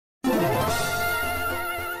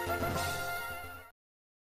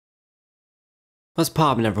What's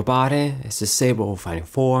poppin', everybody? It's the Saber fighting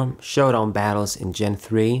 4 Showdown battles in Gen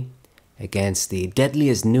 3 against the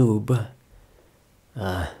deadliest noob.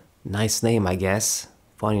 Nice name, I guess.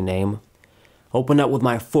 Funny name. Open up with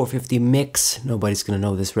my 450 mix. Nobody's gonna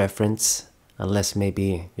know this reference unless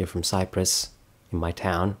maybe you're from Cyprus, in my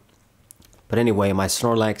town. But anyway, my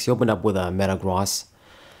Snorlax, he opened up with a Metagross.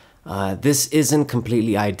 This isn't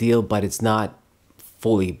completely ideal, but it's not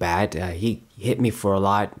fully bad. He hit me for a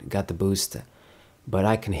lot, got the boost. But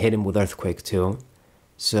I can hit him with Earthquake too.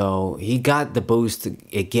 So he got the boost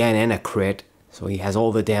again and a crit. So he has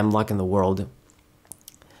all the damn luck in the world.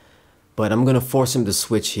 But I'm gonna force him to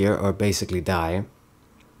switch here or basically die.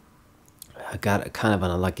 I got kind of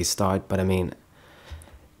an unlucky start, but I mean,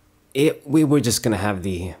 we were just gonna have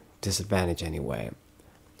the disadvantage anyway.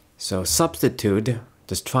 So substitute,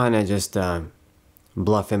 just trying to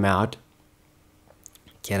bluff him out.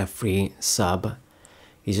 Get a free sub.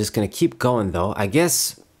 He's just going to keep going though. I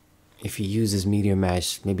guess if he uses Meteor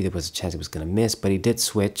Mash, maybe there was a chance he was going to miss, but he did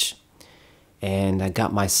switch. And I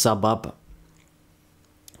got my sub up.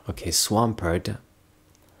 Okay, Swampert.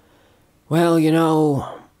 Well, you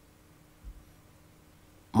know,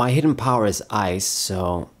 my hidden power is Ice,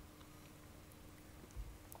 so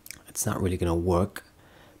it's not really going to work.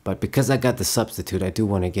 But because I got the substitute, I do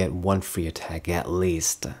want to get one free attack at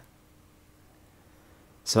least.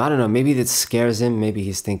 So I don't know, maybe that scares him. Maybe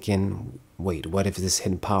he's thinking, wait, what if this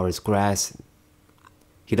hidden power is grass?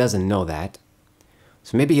 He doesn't know that.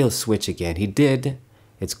 So maybe he'll switch again. He did.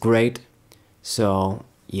 It's great. So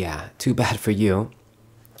yeah, too bad for you.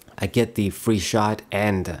 I get the free shot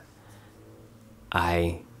and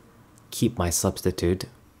I keep my substitute.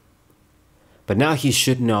 But now he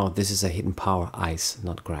should know this is a hidden power ice,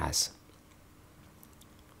 not grass.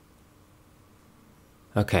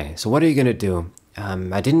 Okay, so what are you gonna do?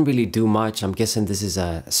 I didn't really do much. I'm guessing this is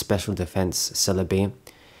a special defense Celebi.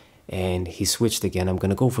 And he switched again. I'm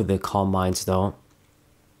gonna go for the Calm Minds though.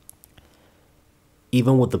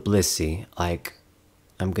 Even with the Blissey, like,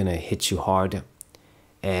 I'm gonna hit you hard.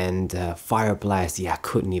 And Fire Blast, yeah, I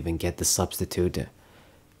couldn't even get the substitute.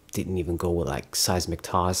 Didn't even go with like Seismic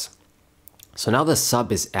Toss. So now the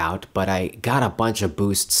sub is out, but I got a bunch of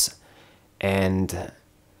boosts. And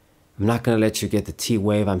I'm not gonna let you get the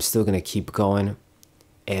T-Wave. I'm still gonna keep going.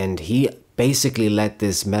 And he basically let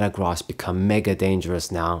this Metagross become mega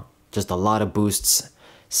dangerous now. Just a lot of boosts.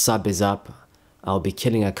 Sub is up. I'll be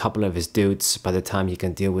killing a couple of his dudes by the time he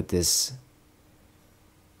can deal with this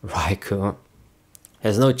Raikou.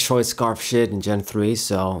 There's no Choice Scarf shit in Gen 3,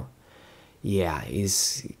 so yeah,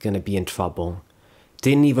 he's gonna be in trouble.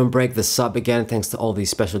 Didn't even break the sub again thanks to all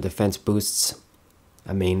these special defense boosts.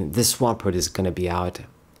 I mean, this Swampert is gonna be out.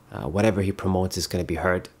 Whatever he promotes is going to be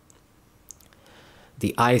hurt.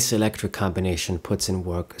 The Ice-Electric combination puts in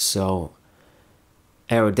work, so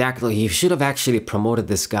Aerodactyl, he should have actually promoted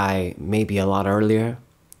this guy maybe a lot earlier.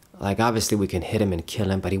 Like, obviously we can hit him and kill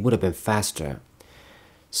him, but he would have been faster.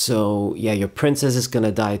 So, yeah, your Princess is going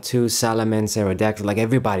to die too, Salamence, Aerodactyl, like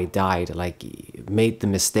everybody died, like made the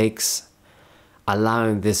mistakes,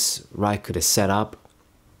 allowing this Raikou to set up.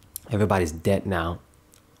 Everybody's dead now.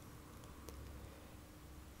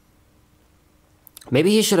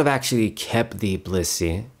 Maybe he should have actually kept the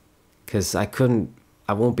Blissey, because I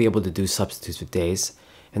won't be able to do substitutes for days.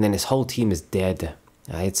 And then his whole team is dead.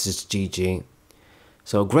 It's just GG.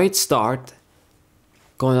 So great start.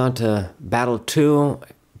 Going on to battle 2,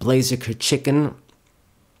 Blaziken Chicken.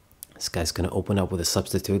 This guy's going to open up with a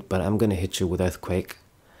substitute, but I'm going to hit you with Earthquake.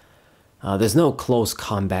 There's no close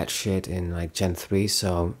combat shit in like Gen 3,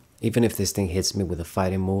 so even if this thing hits me with a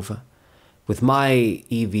fighting move, with my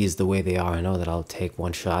EVs the way they are, I know that I'll take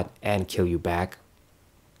one shot and kill you back.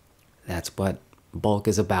 That's what bulk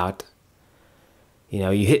is about. You know,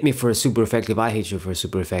 you hit me for a super effective, I hit you for a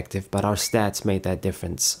super effective, but our stats made that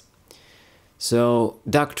difference. So,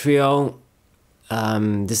 Duck Trio,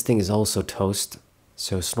 this thing is also toast.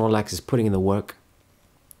 So Snorlax is putting in the work.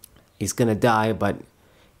 He's gonna die, but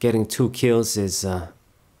getting 2 kills is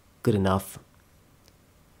good enough.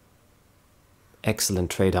 Excellent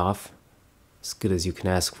trade-off. As good as you can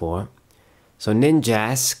ask for. So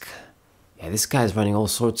Ninjask, yeah, this guy's running all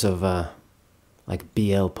sorts of like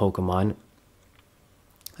BL Pokemon.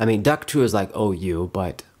 I mean, Duck Trio is like OU,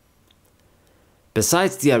 but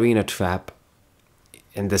besides the Arena Trap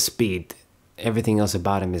and the speed, everything else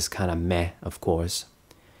about him is kind of meh, of course.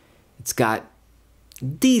 It's got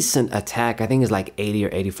decent attack. I think it's like 80 or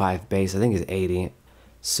 85 base. I think it's 80.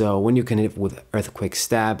 So when you can hit with Earthquake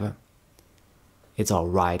Stab, it's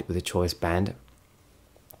alright with the Choice Band.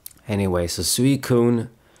 Anyway, so Suicune,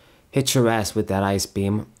 hit your ass with that Ice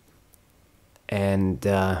Beam. And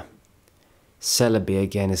Celebi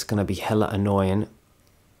again is gonna be hella annoying.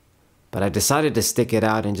 But I decided to stick it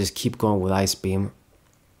out and just keep going with Ice Beam.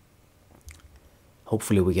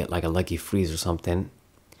 Hopefully we get like a lucky freeze or something.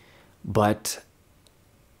 But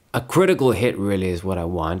a critical hit really is what I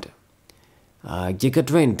want. Giga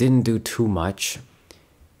Drain didn't do too much.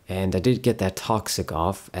 And I did get that Toxic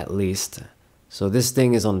off, at least. So this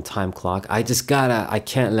thing is on the time clock. I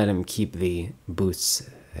can't let him keep the boosts.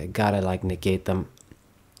 I gotta like negate them.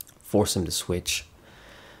 Force him to switch.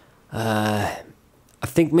 I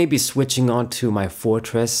think maybe switching on to my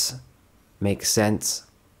Fortress makes sense.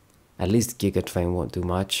 At least Giga Drain won't do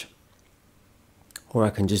much. Or I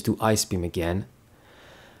can just do Ice Beam again.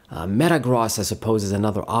 Metagross, I suppose, is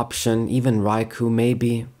another option. Even Raikou,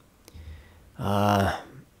 maybe.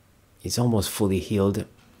 He's almost fully healed.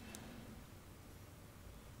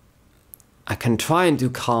 I can try and do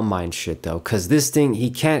Calm Mind shit, though. Because this thing, he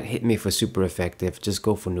can't hit me for super effective. Just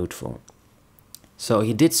go for neutral. So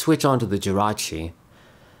he did switch on to the Jirachi.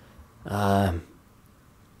 I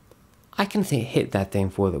can hit that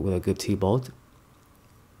thing with a good T-Bolt.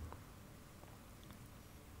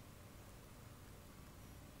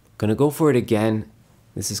 Gonna go for it again.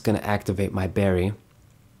 This is gonna activate my berry.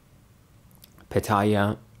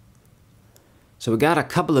 Petaya. So we got a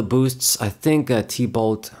couple of boosts. I think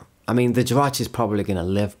T-Bolt. I mean, the Jirachi is probably gonna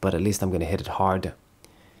live, but at least I'm gonna hit it hard.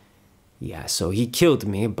 Yeah, so he killed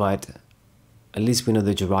me, but at least we know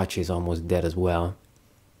the Jirachi is almost dead as well.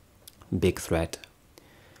 Big threat.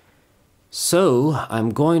 So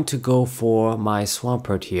I'm going to go for my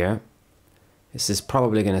Swampert here. This is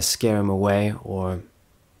probably gonna scare him away, or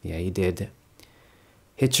yeah, he did.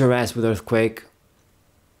 Hit your ass with Earthquake.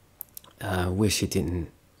 Wish he didn't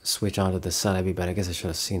switch onto the Celebi, but I guess I should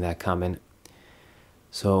have seen that coming.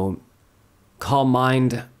 So, Calm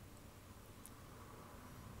Mind.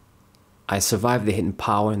 I survived the hidden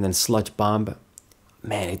power and then Sludge Bomb.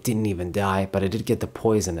 Man, it didn't even die, but I did get the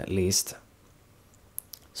poison at least.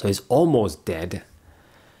 So he's almost dead.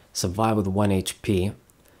 Survived with 1 HP.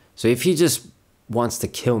 So if he just wants to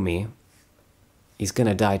kill me, he's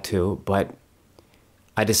gonna die too, but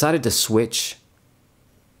I decided to switch,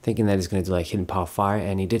 thinking that he's gonna do like Hidden Power Fire,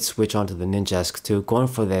 and he did switch onto the Ninjask too, going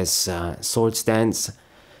for this Sword Stance.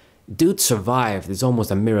 Dude survived. It's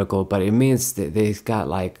almost a miracle, but it means that they've got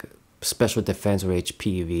like special defense or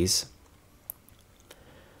HP EVs.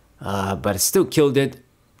 But it still killed it.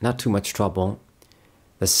 Not too much trouble.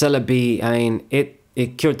 The Celebi, I mean,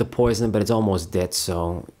 it cured the poison, but it's almost dead,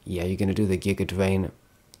 so yeah, you're gonna do the Giga Drain.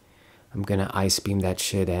 I'm gonna Ice Beam that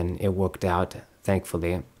shit, and it worked out,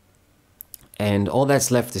 thankfully. And all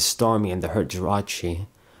that's left is Starmie and the hurt Jirachi.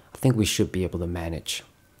 I think we should be able to manage.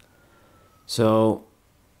 So,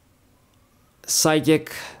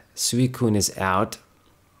 Psychic, Suicune is out.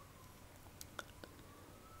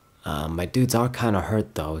 My dudes are kind of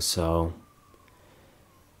hurt though, so...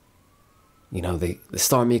 You know, the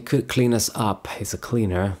Starmie could clean us up. It's a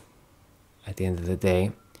cleaner at the end of the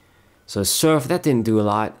day. So Surf, that didn't do a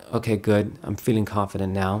lot. Okay, good. I'm feeling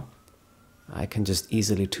confident now. I can just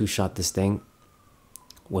easily two-shot this thing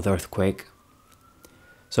with Earthquake.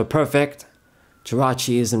 So perfect.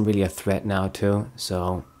 Jirachi isn't really a threat now too,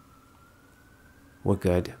 so we're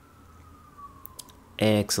good.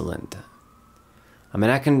 Excellent. I mean,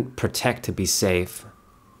 I can protect to be safe.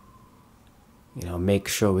 You know, make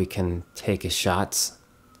sure we can take his shots.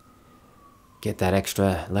 Get that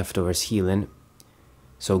extra leftovers healing.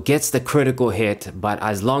 So gets the critical hit, but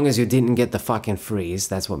as long as you didn't get the fucking freeze,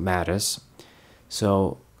 that's what matters.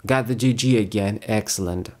 So got the GG again,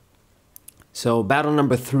 excellent. So battle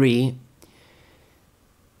number 3.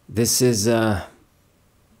 This is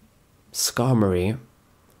Skarmory.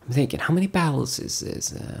 I'm thinking, how many battles is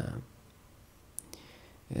this?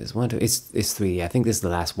 Is one, two, it's 3. I think this is the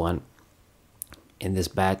last one in this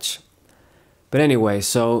batch. But anyway,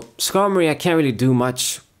 so Skarmory, I can't really do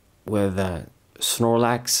much with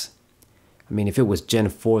Snorlax. I mean, if it was Gen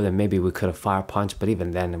 4, then maybe we could have Fire Punch, but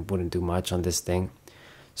even then it wouldn't do much on this thing.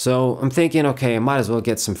 So I'm thinking, okay, I might as well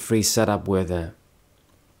get some free setup with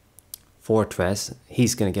Fortress.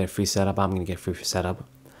 He's gonna get a free setup, I'm gonna get free setup.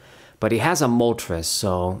 But he has a Moltres,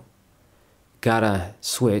 so gotta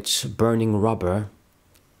switch. Burning Rubber.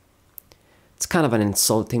 It's kind of an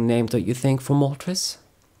insulting name, don't you think, for Moltres?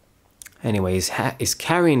 Anyway, he's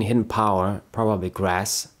carrying Hidden Power, probably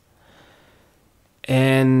Grass.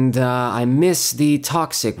 And I missed the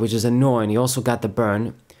Toxic, which is annoying. He also got the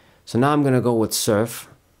Burn. So now I'm going to go with Surf.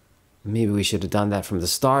 Maybe we should have done that from the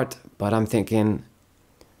start, but I'm thinking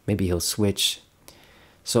maybe he'll switch.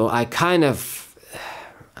 So I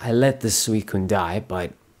let the Suicune die,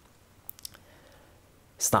 but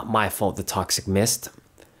it's not my fault the Toxic missed.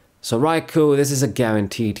 So Raikou, this is a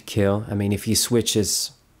guaranteed kill. I mean, if he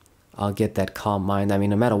switches, I'll get that Calm Mind. I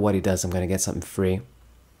mean, no matter what he does, I'm going to get something free.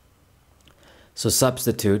 So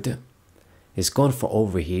Substitute is going for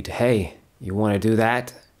Overheat. Hey, you want to do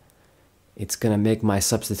that? It's going to make my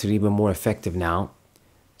Substitute even more effective now.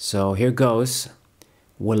 So here goes.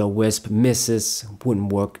 Will-O-Wisp misses.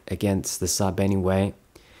 Wouldn't work against the sub anyway.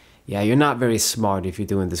 Yeah, you're not very smart if you're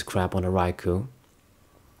doing this crap on a Raikou.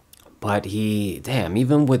 But he, damn,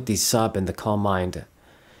 even with the sub and the Calm Mind,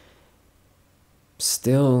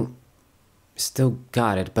 still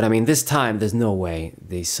got it. But I mean, this time, there's no way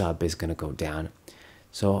the sub is going to go down.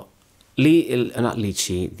 So, not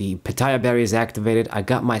Lychee, the Pitaya Berry is activated. I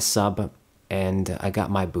got my sub, and I got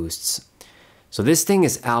my boosts. So this thing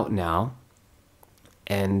is out now,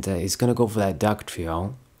 and he's going to go for that Duck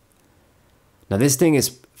Trio. Now, this thing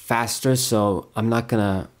is faster, so I'm not going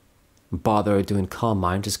to bother doing Calm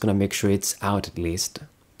Mind. Just gonna make sure it's out at least.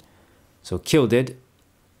 So killed it,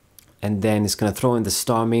 and then it's gonna throw in the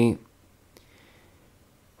Starmie.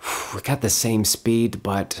 We got the same speed,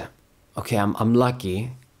 but okay, I'm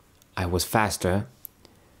lucky. I was faster,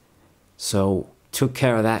 so took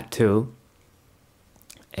care of that too.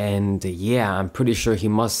 And yeah, I'm pretty sure he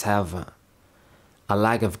must have a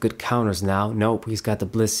lack of good counters now. Nope, he's got the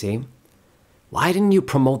Blissey. Why didn't you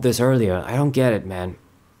promote this earlier? I don't get it, man.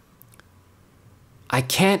 I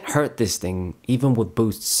can't hurt this thing, even with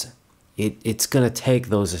boosts. It's gonna take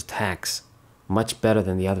those attacks much better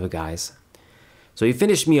than the other guys. So he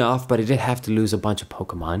finished me off, but he did have to lose a bunch of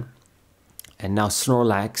Pokemon. And now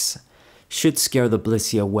Snorlax should scare the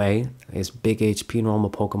Blissey away, his big HP normal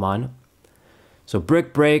Pokemon. So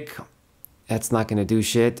Brick Break, that's not gonna do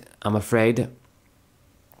shit, I'm afraid.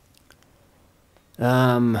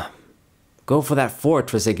 Go for that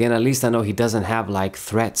Fortress again. At least I know he doesn't have like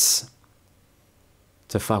threats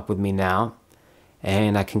to fuck with me now,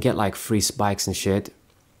 and I can get like free spikes and shit,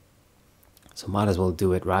 so might as well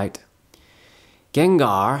do it, right?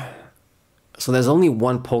 Gengar, so there's only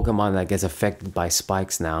one Pokemon that gets affected by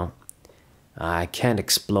spikes now. I can't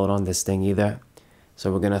explode on this thing either,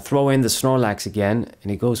 so we're gonna throw in the Snorlax again,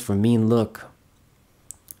 and he goes for Mean Look.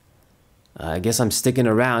 I guess I'm sticking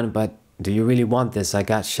around, but do you really want this? I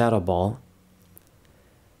got Shadow Ball.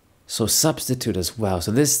 So Substitute as well.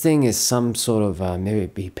 So this thing is some sort of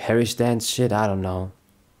maybe Perish Dance shit. I don't know.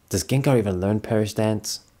 Does Gengar even learn Perish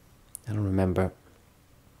Dance? I don't remember.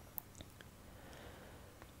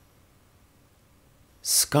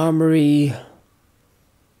 Skarmory.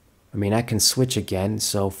 I mean, I can switch again.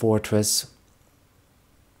 So Fortress.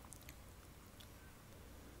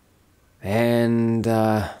 And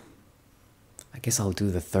I guess I'll do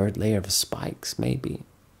the third layer of spikes, maybe.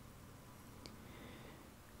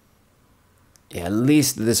 Yeah, at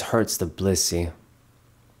least this hurts the Blissey.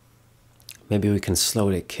 Maybe we can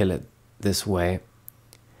slowly kill it this way.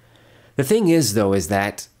 The thing is, though, is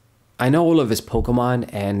that I know all of his Pokemon,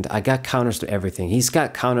 and I got counters to everything. He's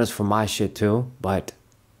got counters for my shit, too, but...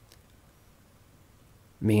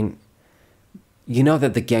 I mean, you know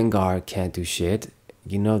that the Gengar can't do shit.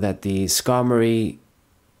 You know that the Skarmory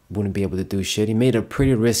wouldn't be able to do shit. He made a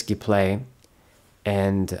pretty risky play,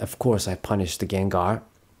 and of course I punished the Gengar.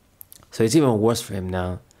 So it's even worse for him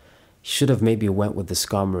now. Should have maybe went with the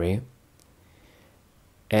Skarmory.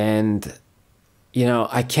 And, you know,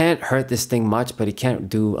 I can't hurt this thing much, but he can't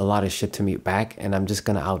do a lot of shit to me back, and I'm just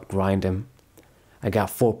gonna outgrind him. I got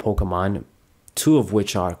 4 Pokemon, 2 of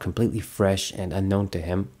which are completely fresh and unknown to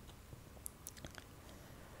him.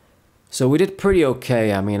 So we did pretty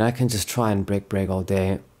okay. I mean, I can just try and break all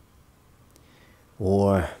day.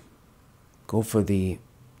 Or go for the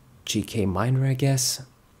GK Miner, I guess.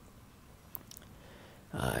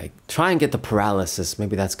 Try and get the paralysis.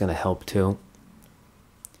 Maybe that's gonna help too.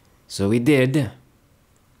 So we did.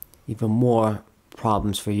 Even more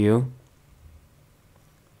problems for you.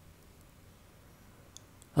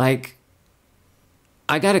 Like,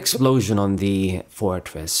 I got Explosion on the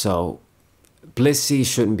Fortress, so Blissey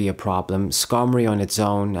shouldn't be a problem. Skarmory on its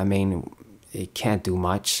own, I mean, it can't do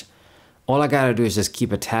much. All I gotta do is just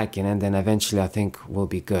keep attacking, and then eventually I think we'll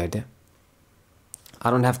be good. I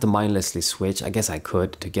don't have to mindlessly switch. I guess I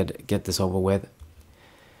could to get this over with.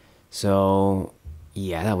 So,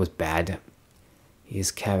 yeah, that was bad. He's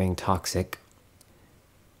carrying Toxic.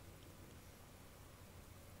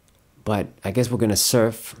 But I guess we're gonna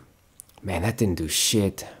Surf. Man, that didn't do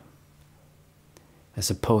shit. I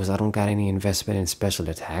suppose I don't got any investment in special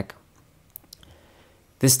attack.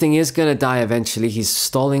 This thing is gonna die eventually. He's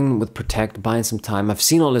stalling with Protect, buying some time. I've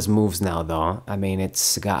seen all his moves now, though. I mean,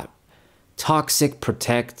 it's got Toxic,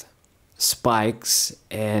 Protect, Spikes,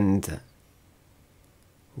 and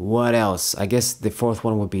What else? I guess the fourth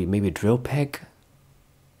one would be maybe drill peg.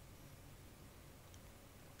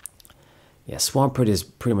 Yeah, Swampert is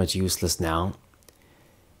pretty much useless now.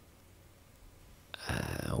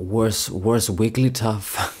 Worse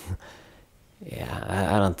Wigglytuff. Yeah,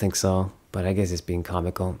 I don't think so, but I guess it's being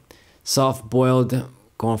comical. Soft boiled,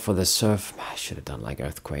 going for the surf. I should have done like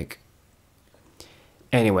earthquake.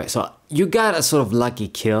 Anyway, so you got a sort of lucky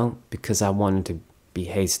kill because I wanted to be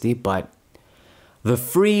hasty, but the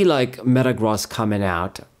free like Metagross coming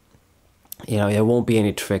out, you know, there won't be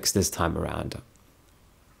any tricks this time around.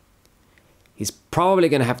 He's probably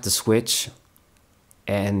gonna have to switch,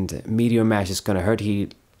 and Meteor Mash is gonna hurt. He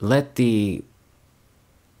let the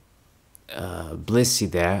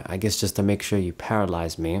Blissey there, I guess, just to make sure you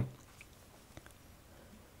paralyze me.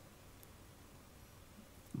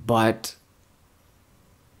 But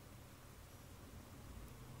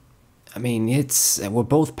I mean, we're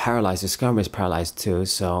both paralyzed. The Skirmer is paralyzed too,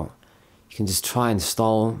 so you can just try and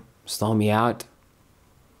stall me out.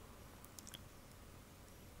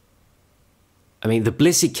 I mean, the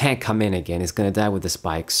Blissey can't come in again. It's gonna die with the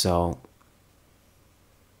spikes, so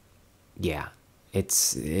yeah,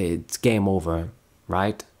 it's game over,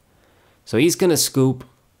 right? So he's gonna scoop.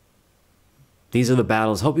 These are the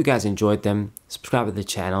battles. Hope you guys enjoyed them. Subscribe to the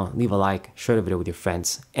channel, leave a like, share the video with your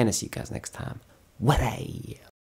friends, and I'll see you guys next time. What